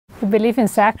The belief in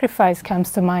sacrifice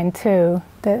comes to mind too.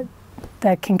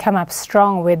 That can come up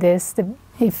strong with this.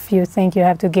 If you think you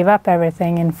have to give up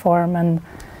everything in form,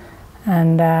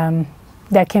 and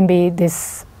there can be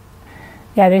this.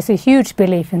 Yeah, there's a huge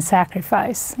belief in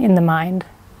sacrifice in the mind.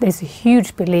 There's a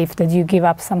huge belief that you give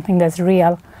up something that's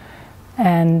real,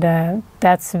 and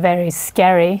that's very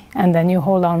scary. And then you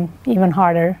hold on even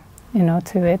harder,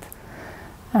 to it.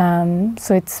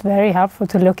 So it's very helpful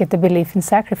to look at the belief in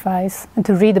sacrifice and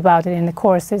to read about it in the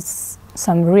course. There's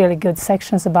some really good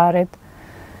sections about it.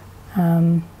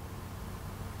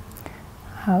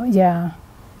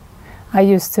 I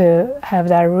used to have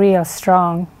that real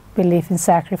strong belief in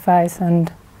sacrifice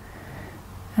and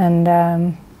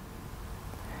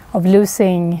of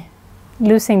losing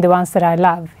the ones that I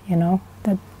love.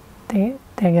 That they're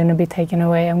going to be taken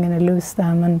away. I'm going to lose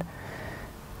them.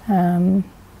 And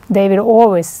David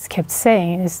always kept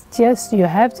saying, "It's just you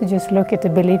have to just look at the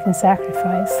belief in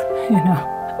sacrifice."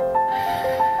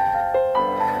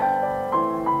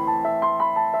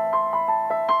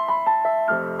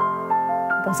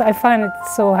 So I find it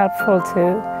so helpful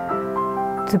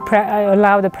I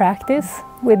allow the practice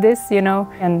with this,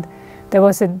 And there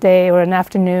was a day or an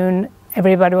afternoon,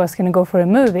 everybody was going to go for a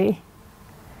movie.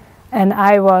 And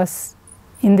I was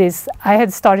I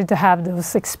had started to have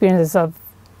those experiences of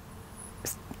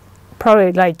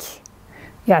probably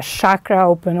chakra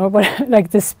open or whatever, like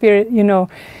the spirit,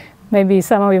 maybe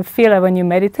some of you feel it when you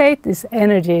meditate, this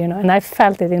energy, and I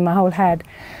felt it in my whole head.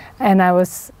 And I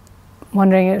was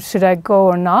wondering, should I go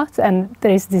or not? And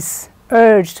there is this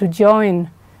urge to join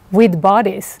with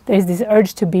bodies. There's this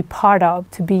urge to be part of,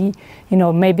 to be,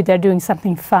 maybe they're doing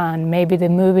something fun, maybe the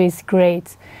movie is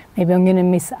great, maybe I'm going to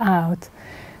miss out.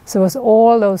 So it was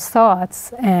all those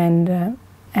thoughts, and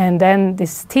then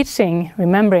this teaching,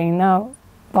 remembering, no,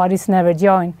 bodies never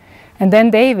join. And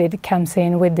then David comes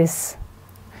in with this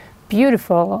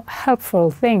beautiful,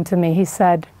 helpful thing to me. He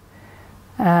said,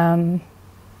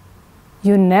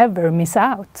 you never miss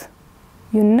out.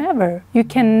 You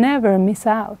can never miss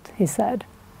out, he said.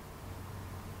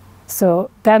 So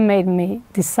that made me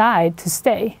decide to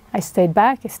stay. I stayed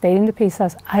back, I stayed in the peace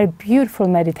house. I had a beautiful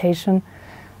meditation,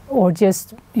 or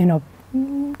just, a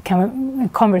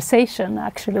conversation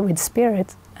actually with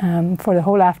spirit for the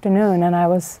whole afternoon. And I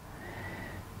was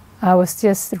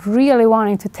just really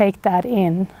wanting to take that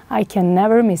in. I can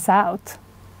never miss out,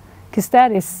 because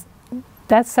that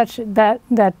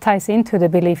ties into the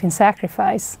belief in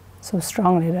sacrifice so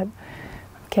strongly, that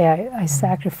okay, I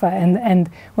sacrifice, and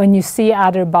when you see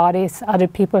other bodies, other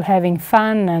people having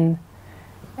fun,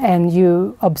 and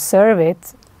you observe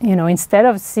it, instead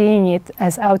of seeing it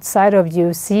as outside of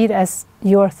you, see it as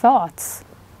your thoughts.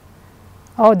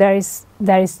 Oh, there is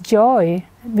joy,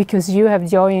 because you have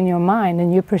joy in your mind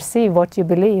and you perceive what you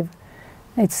believe.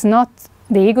 It's not,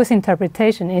 the ego's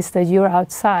interpretation is that you're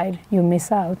outside, you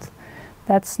miss out.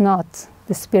 That's not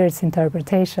the spirit's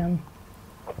interpretation.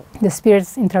 The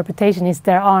spirit's interpretation is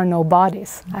there are no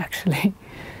bodies, actually.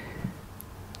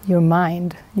 Your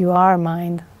mind, you are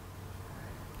mind.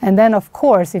 And then, of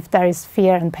course, if there is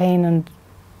fear and pain and,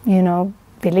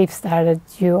 beliefs there that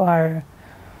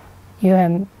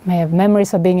may have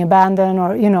memories of being abandoned,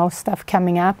 or, stuff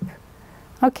coming up,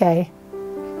 okay,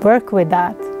 work with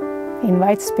that.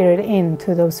 Invite spirit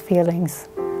into those feelings,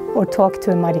 or talk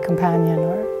to a mighty companion,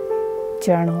 or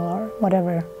journal, or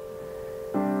whatever.